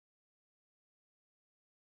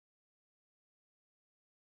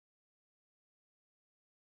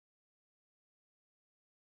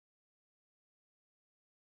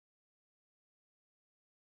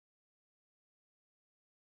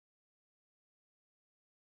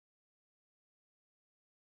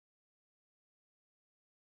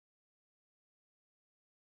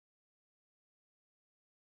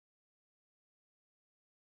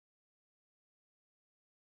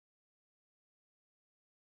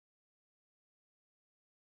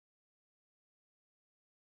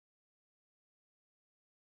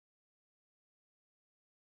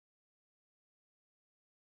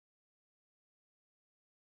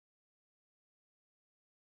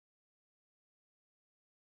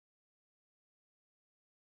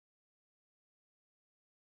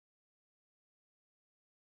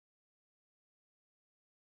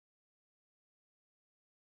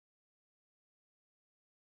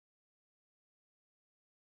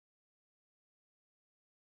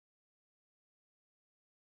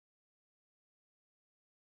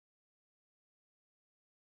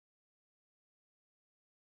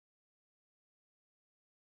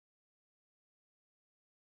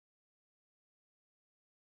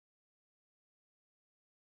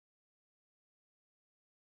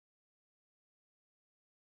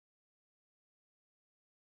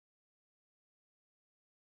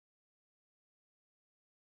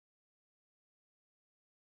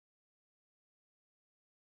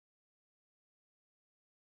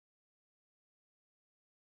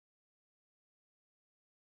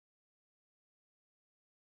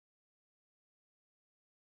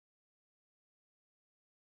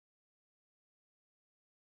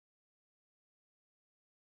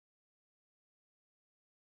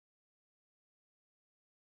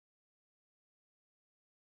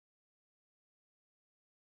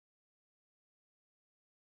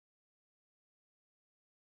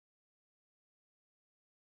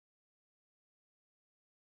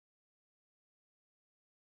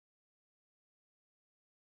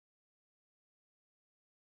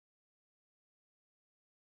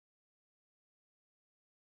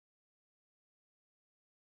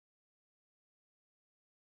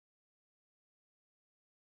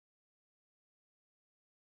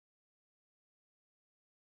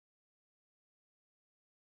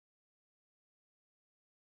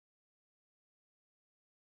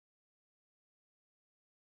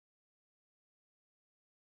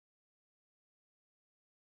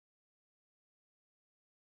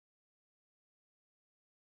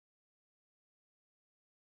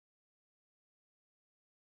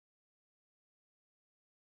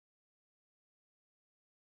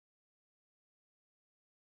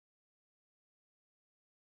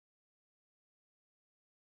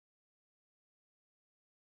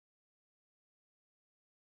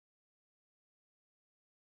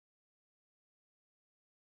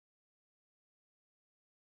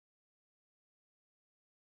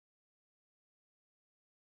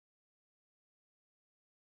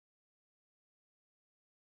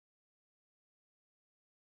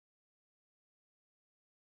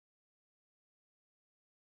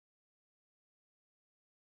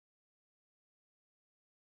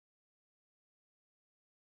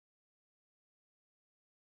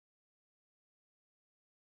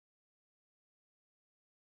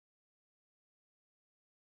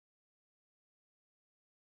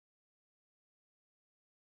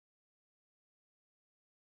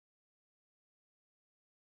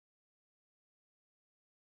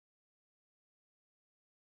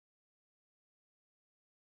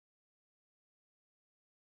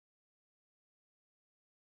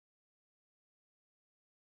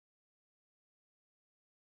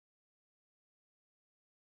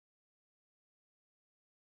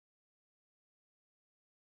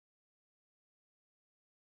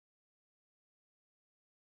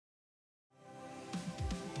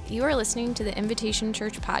You are listening to the Invitation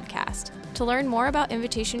Church podcast. To learn more about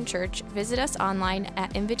Invitation Church, visit us online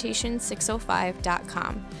at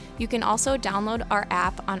invitation605.com. You can also download our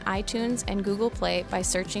app on iTunes and Google Play by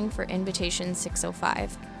searching for Invitation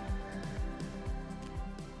 605.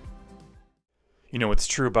 You know, what's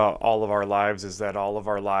true about all of our lives is that all of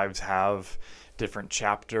our lives have different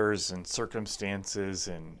chapters and circumstances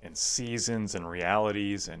and seasons and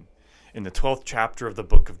realities. And in the 12th chapter of the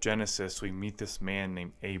book of Genesis, we meet this man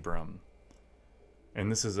named Abram.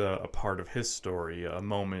 And this is a part of his story, a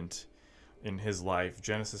moment in his life.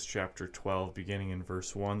 Genesis chapter 12, beginning in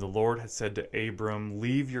verse 1, the Lord had said to Abram,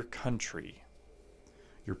 "Leave your country,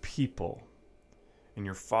 your people, and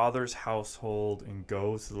your father's household, and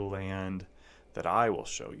go to the land that I will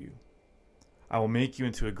show you. I will make you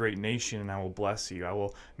into a great nation, and I will bless you. I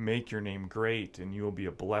will make your name great, and you will be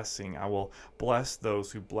a blessing. I will bless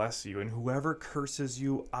those who bless you, and whoever curses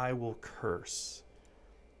you, I will curse.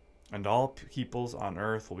 And all peoples on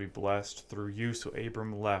earth will be blessed through you." So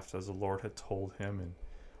Abram left as the Lord had told him, and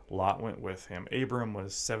Lot went with him. Abram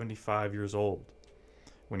was 75 years old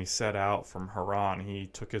when he set out from Haran. He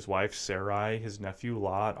took his wife Sarai, his nephew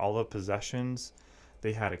Lot, all the possessions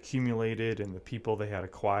they had accumulated and the people they had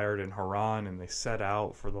acquired in Haran, and they set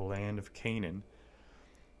out for the land of Canaan,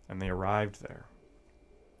 and they arrived there.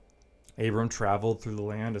 Abram traveled through the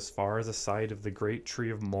land as far as the site of the great tree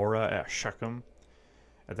of Moreh at Shechem.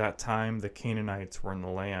 At that time the Canaanites were in the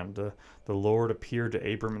land. The Lord appeared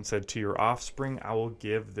to Abram and said, "To your offspring I will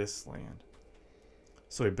give this land."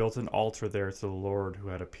 So he built an altar there to the Lord who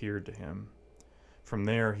had appeared to him. From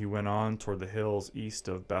there he went on toward the hills east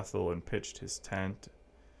of Bethel and pitched his tent,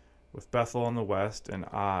 with Bethel on the west and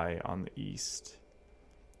Ai on the east.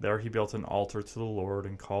 There he built an altar to the Lord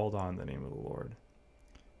and called on the name of the Lord.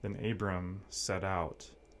 Then Abram set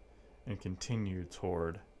out and continued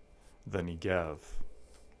toward the Negev.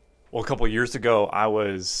 Well, a couple years ago, I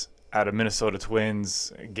was at a Minnesota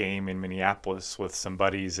Twins game in Minneapolis with some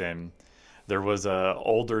buddies, and there was an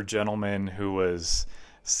older gentleman who was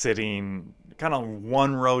sitting kind of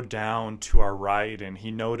one row down to our right, and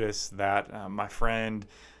he noticed that my friend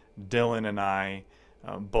Dylan and I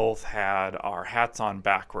both had our hats on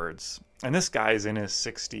backwards. And this guy's in his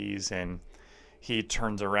 60s, and he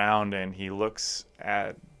turns around and he looks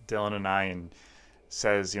at Dylan and I and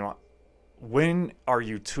says, "You know, when are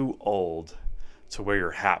you too old to wear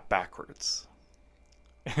your hat backwards?"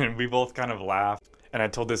 And we both kind of laughed. And I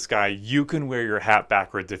told this guy, "You can wear your hat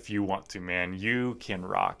backwards if you want to, man. You can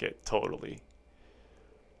rock it totally."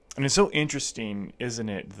 And it's so interesting, isn't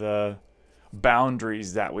it? The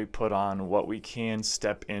boundaries that we put on what we can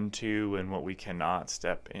step into and what we cannot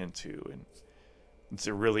step into. And it's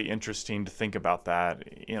really interesting to think about that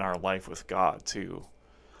in our life with God too.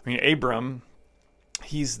 I mean, Abram,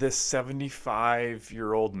 he's this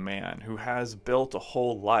 75-year-old man who has built a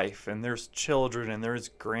whole life, and there's children and there's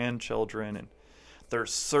grandchildren and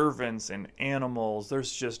there's servants and animals.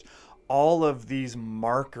 There's just all of these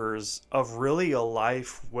markers of really a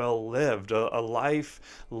life well lived, a life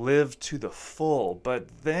lived to the full.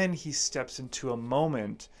 But then he steps into a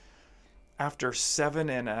moment after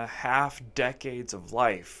 7.5 decades of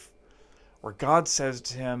life where God says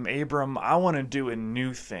to him, "Abram, I want to do a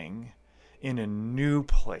new thing in a new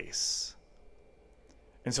place."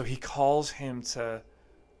 And so he calls him to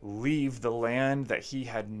leave the land that he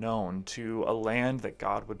had known to a land that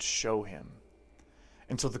God would show him.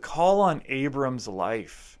 And so the call on Abram's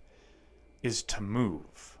life is to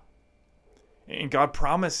move. And God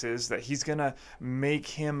promises that he's going to make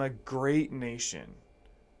him a great nation,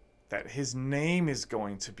 that his name is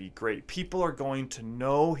going to be great. People are going to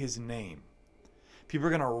know his name. People are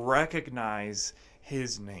going to recognize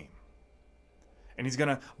his name. And he's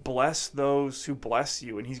going to bless those who bless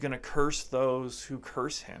you, and he's going to curse those who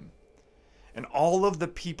curse him. And all of the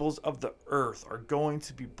peoples of the earth are going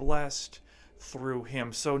to be blessed through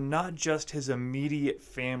him. So not just his immediate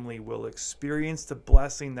family will experience the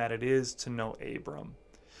blessing that it is to know Abram,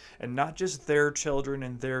 and not just their children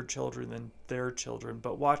and their children and their children,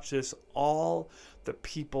 but watch this, all the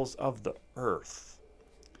peoples of the earth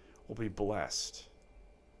will be blessed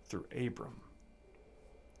through Abram.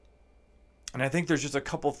 And I think there's just a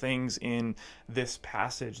couple things in this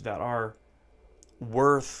passage that are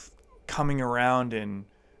worth coming around and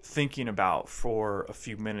thinking about for a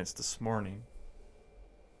few minutes this morning.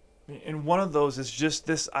 And one of those is just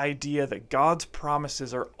this idea that God's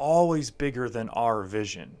promises are always bigger than our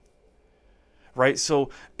vision. Right? So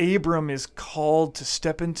Abram is called to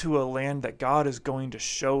step into a land that God is going to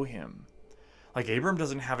show him. Like, Abram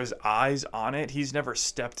doesn't have his eyes on it. He's never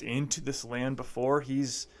stepped into this land before.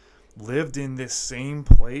 He's lived in this same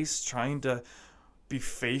place trying to be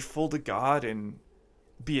faithful to God and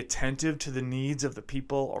be attentive to the needs of the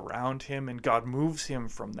people around him, and God moves him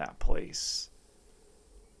from that place.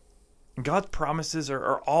 And God's promises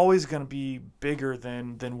are always going to be bigger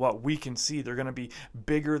than what we can see. They're going to be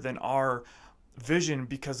bigger than our vision,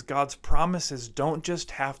 because God's promises don't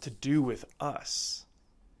just have to do with us.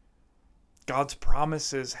 God's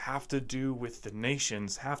promises have to do with the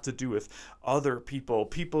nations, have to do with other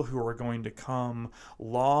people who are going to come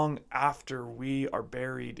long after we are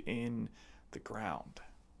buried in the ground.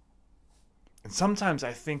 And sometimes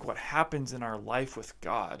I think what happens in our life with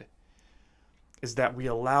God is that we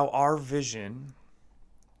allow our vision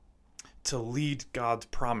to lead God's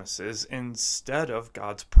promises instead of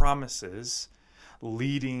God's promises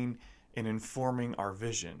leading and informing our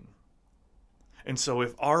vision. And so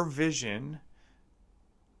if our vision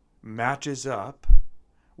matches up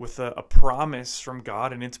with a promise from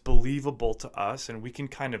God and it's believable to us and we can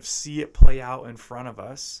kind of see it play out in front of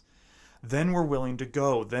us, then we're willing to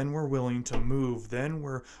go, then we're willing to move, then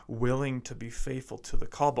we're willing to be faithful to the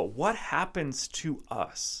call. But what happens to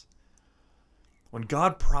us when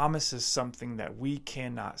God promises something that we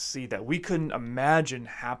cannot see, that we couldn't imagine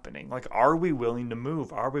happening? Like, are we willing to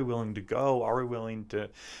move? Are we willing to go? Are we willing to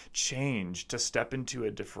change, to step into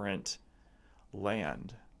a different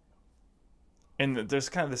land? And there's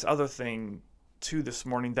kind of this other thing too this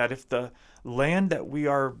morning, that if the land that we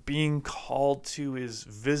are being called to is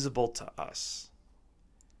visible to us,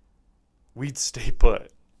 we'd stay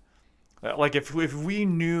put. Like if we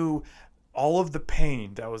knew all of the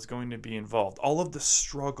pain that was going to be involved, all of the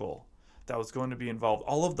struggle that was going to be involved,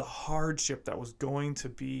 all of the hardship that was going to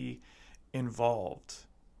be involved,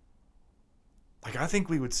 like, I think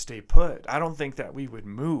we would stay put. I don't think that we would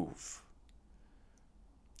move.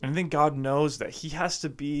 And I think God knows that he has to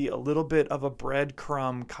be a little bit of a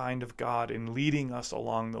breadcrumb kind of God in leading us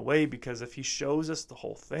along the way, because if he shows us the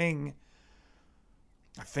whole thing,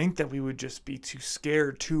 I think that we would just be too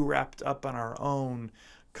scared, too wrapped up in our own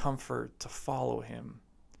comfort to follow him.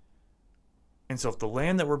 And so if the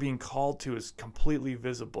land that we're being called to is completely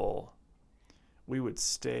visible, we would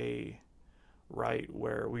stay right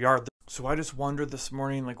where we are. So I just wonder this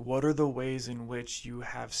morning, like, what are the ways in which you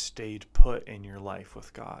have stayed put in your life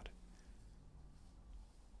with God?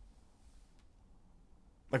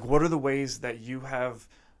 Like, what are the ways that you have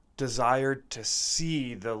desired to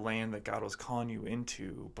see the land that God was calling you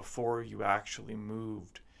into before you actually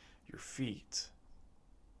moved your feet?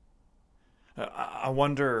 I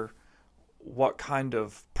wonder what kind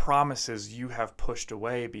of promises you have pushed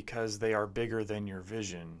away because they are bigger than your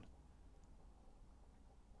vision.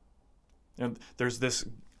 And there's this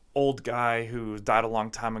old guy who died a long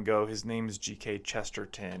time ago. His name is G.K.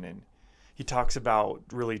 Chesterton, and he talks about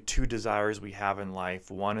really two desires we have in life.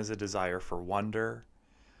 One is a desire for wonder,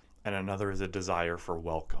 and another is a desire for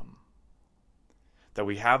welcome. That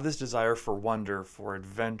we have this desire for wonder, for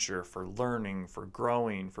adventure, for learning, for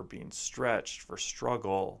growing, for being stretched, for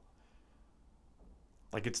struggle.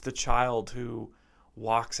 Like, it's the child who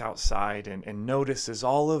walks outside and notices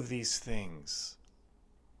all of these things.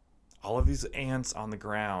 All of these ants on the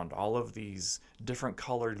ground, all of these different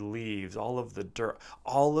colored leaves, all of the dirt,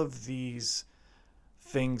 all of these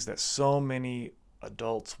things that so many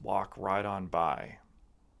adults walk right on by.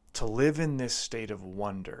 To live in this state of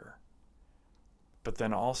wonder, but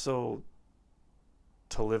then also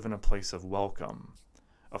to live in a place of welcome,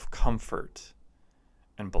 of comfort,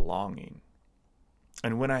 and belonging.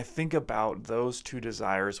 And when I think about those two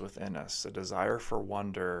desires within us, a desire for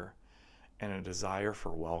wonder and a desire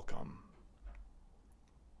for welcome,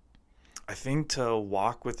 I think to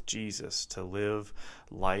walk with Jesus, to live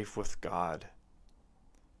life with God,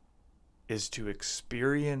 is to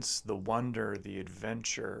experience the wonder, the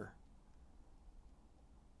adventure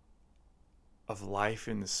of life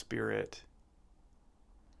in the Spirit,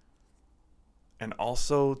 and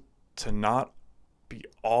also to not be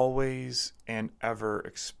always and ever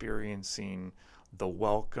experiencing the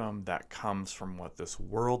welcome that comes from what this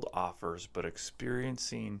world offers, but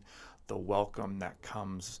experiencing the welcome that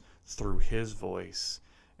comes through his voice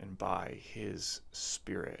and by his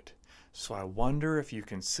Spirit. So I wonder if you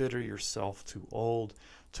consider yourself too old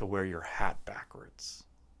to wear your hat backwards.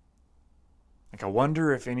 Like, I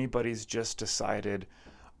wonder if anybody's just decided,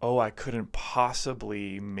 oh, I couldn't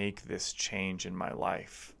possibly make this change in my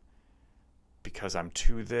life because I'm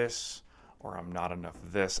too this or I'm not enough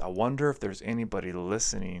this. I wonder if there's anybody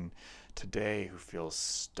listening today who feels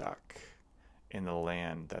stuck in the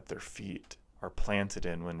land that their feet are planted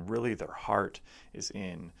in when really their heart is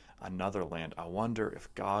in another land. I wonder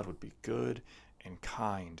if God would be good and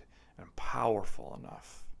kind and powerful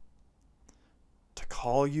enough to call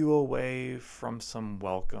call you away from some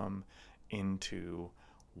welcome into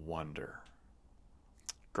wonder.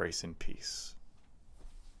 Grace and peace.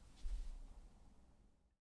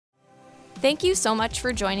 Thank you so much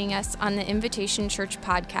for joining us on the Invitation Church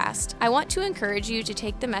podcast. I want to encourage you to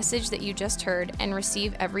take the message that you just heard and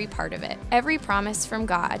receive every part of it. Every promise from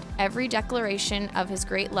God, every declaration of His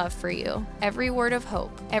great love for you, every word of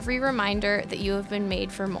hope, every reminder that you have been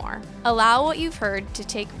made for more. Allow what you've heard to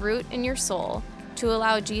take root in your soul, to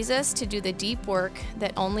allow Jesus to do the deep work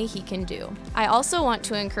that only He can do. I also want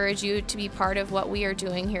to encourage you to be part of what we are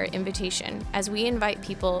doing here at Invitation as we invite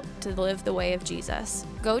people to live the way of Jesus.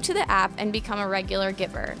 Go to the app and become a regular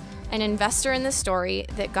giver, an investor in the story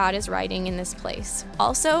that God is writing in this place.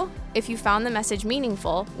 Also, if you found the message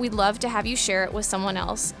meaningful, we'd love to have you share it with someone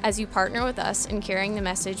else as you partner with us in carrying the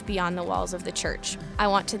message beyond the walls of the church. I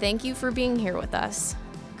want to thank you for being here with us.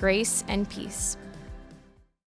 Grace and peace.